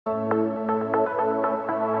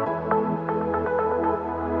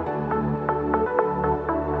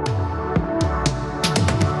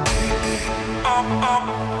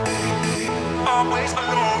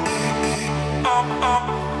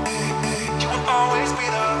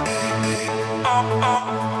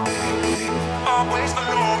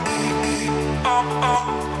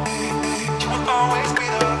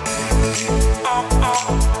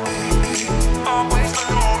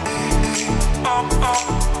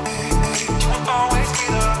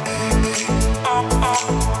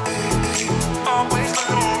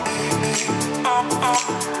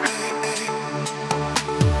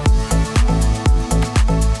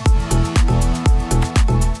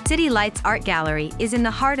Lights Art Gallery is in the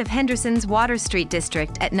heart of Henderson's Water Street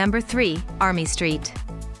district at number 3, Army Street.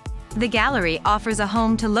 The gallery offers a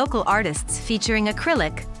home to local artists featuring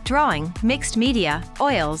acrylic, drawing, mixed media,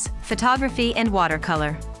 oils, photography, and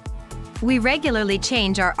watercolor. We regularly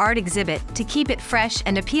change our art exhibit to keep it fresh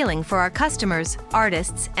and appealing for our customers,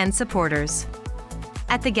 artists, and supporters.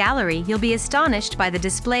 At the gallery, you'll be astonished by the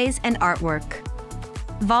displays and artwork.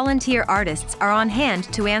 Volunteer artists are on hand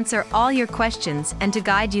to answer all your questions and to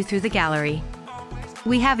guide you through the gallery.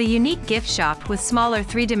 We have a unique gift shop with smaller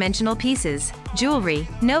three-dimensional pieces, jewelry,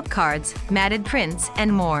 note cards, matted prints,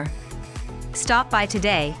 and more. Stop by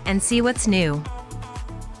today and see what's new.